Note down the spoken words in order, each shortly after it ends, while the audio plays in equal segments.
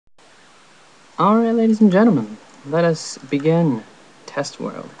Alright, ladies and gentlemen, let us begin Test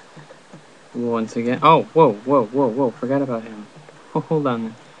World. Once again. Oh, whoa, forgot about him. Oh, hold on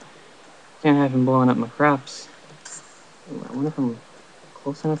there. Can't have him blowing up my crops. Ooh, I wonder if I'm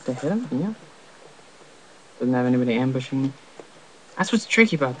close enough to hit him? Yeah. Doesn't have anybody ambushing me. That's what's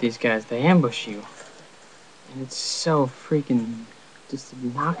tricky about these guys. They ambush you. And it's so freaking just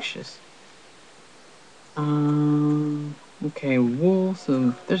obnoxious. Okay, wool,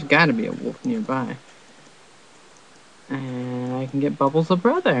 so there's gotta be a wolf nearby. And I can get Bubbles a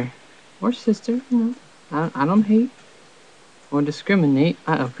brother. Or sister, you know. I don't hate or discriminate.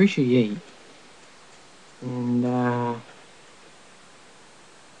 I appreciate. And,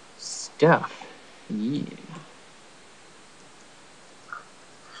 stuff. Yeah.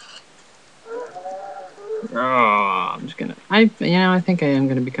 Oh, I'm just gonna, I think I am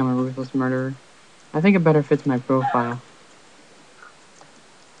gonna become a ruthless murderer. I think it better fits my profile.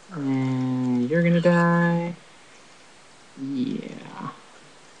 And you're gonna die. Yeah.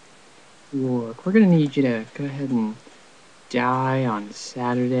 Look, we're gonna need you to go ahead and die on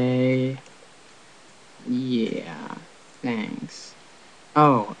Saturday. Yeah. Thanks.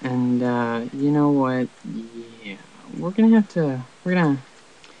 Oh, and, you know what? Yeah. We're gonna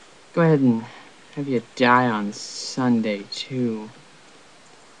go ahead and have you die on Sunday, too.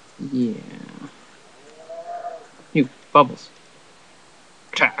 Yeah. You, Bubbles.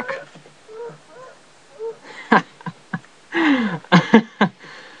 Attack.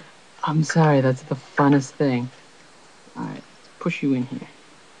 I'm sorry, that's the funnest thing. Alright, let's push you in here.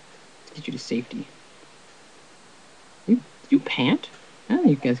 Let's get you to safety. You pant? Oh,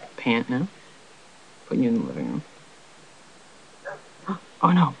 you guys can pant now. Putting you in the living room.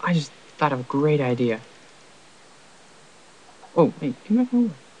 Oh no, I just thought of a great idea. Oh, wait, come back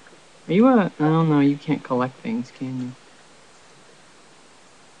over. Are you I don't know, you can't collect things, can you?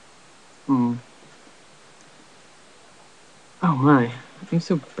 Oh my, I'm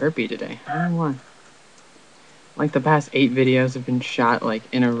so burpy today. I don't know why. Like the past 8 videos have been shot like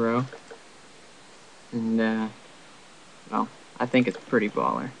in a row. And well, I think it's pretty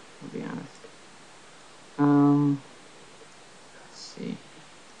baller, I'll be honest. Let's see.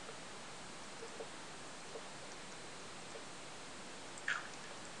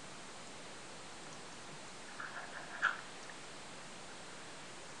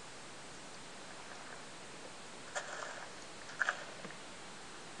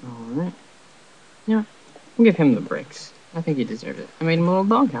 Alright. Yeah, we'll give him the bricks. I think he deserved it. I made him a little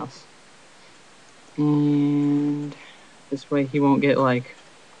doghouse. And this way he won't get, like,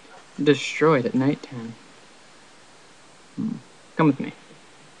 destroyed at nighttime. Come with me.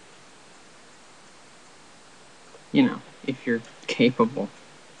 You know, if you're capable.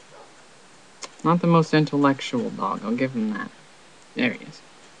 Not the most intellectual dog, I'll give him that. There he is.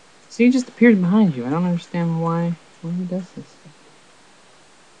 See, he just appeared behind you. I don't understand why he does this.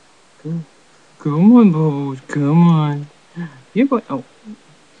 Come on, Bubbles, come on. You boy. Oh,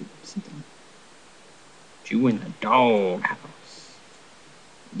 sit down. You in the doghouse.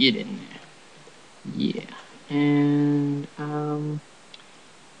 Get in there. Yeah. And,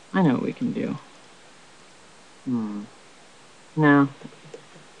 I know what we can do. No.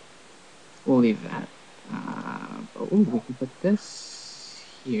 We'll leave that. But, ooh, we can put this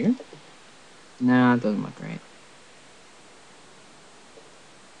here. No, it doesn't look right.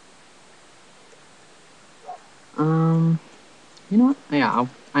 You know what? Yeah,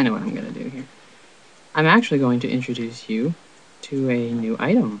 I know what I'm gonna do here. I'm actually going to introduce you to a new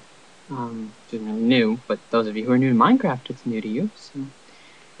item. It's not new, but those of you who are new to Minecraft, it's new to you. So,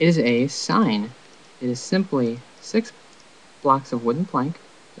 it is a sign. It is simply 6 blocks of wooden plank,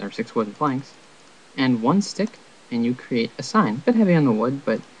 or 6 wooden planks, and 1 stick, and you create a sign. A bit heavy on the wood,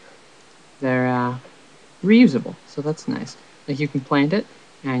 but they're reusable, so that's nice. Like, you can plant it,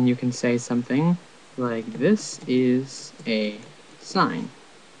 and you can say something like, this is a sign.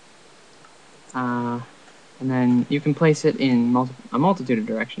 And then you can place it in a multitude of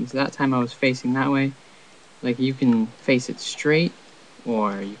directions. That time I was facing that way. Like, you can face it straight,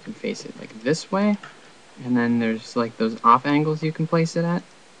 or you can face it like this way. And then there's like those off angles you can place it at.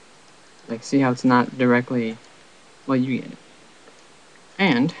 Like, see how it's not directly, well, you get it.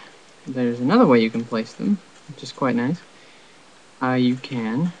 And there's another way you can place them, which is quite nice. You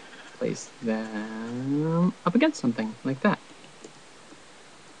can place them up against something, like that.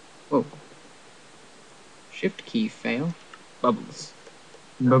 Whoa. Shift key fail. Bubbles.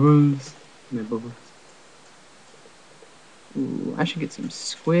 Bubbles. My bubbles. Ooh, I should get some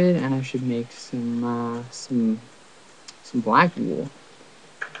squid, and I should make some black wool.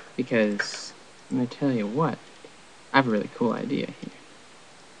 Because, I'm gonna tell you what, I have a really cool idea here.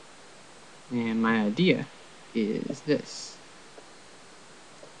 And my idea is this.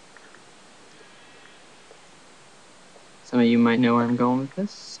 Some of you might know where I'm going with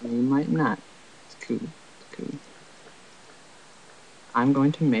this, some of you might not. It's cool. It's cool. I'm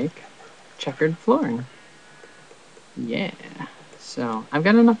going to make checkered flooring. Yeah. So I've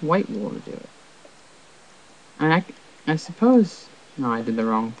got enough white wool to do it. I mean, I suppose. No, I did the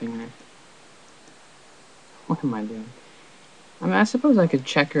wrong thing there. What am I doing? I mean, I suppose I could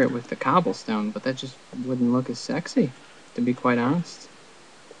checker it with the cobblestone, but that just wouldn't look as sexy, to be quite honest.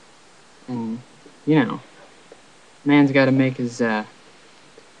 And, you know, man's got to make his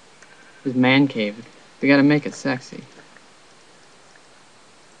man cave. They got to make it sexy.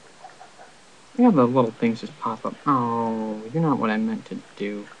 I have the little things just pop up. Oh, you're not what I meant to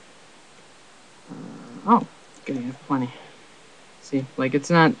do. Oh, good, I have plenty. See, like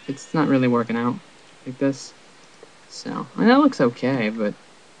it's not really working out like this. So, I mean, that looks okay, but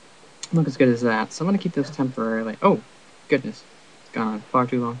look as good as that. So I'm gonna keep this temporarily. Oh, goodness, it's gone on far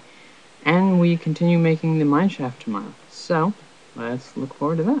too long. And we continue making the mine shaft tomorrow. So let's look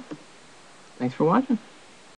forward to that. Thanks for watching.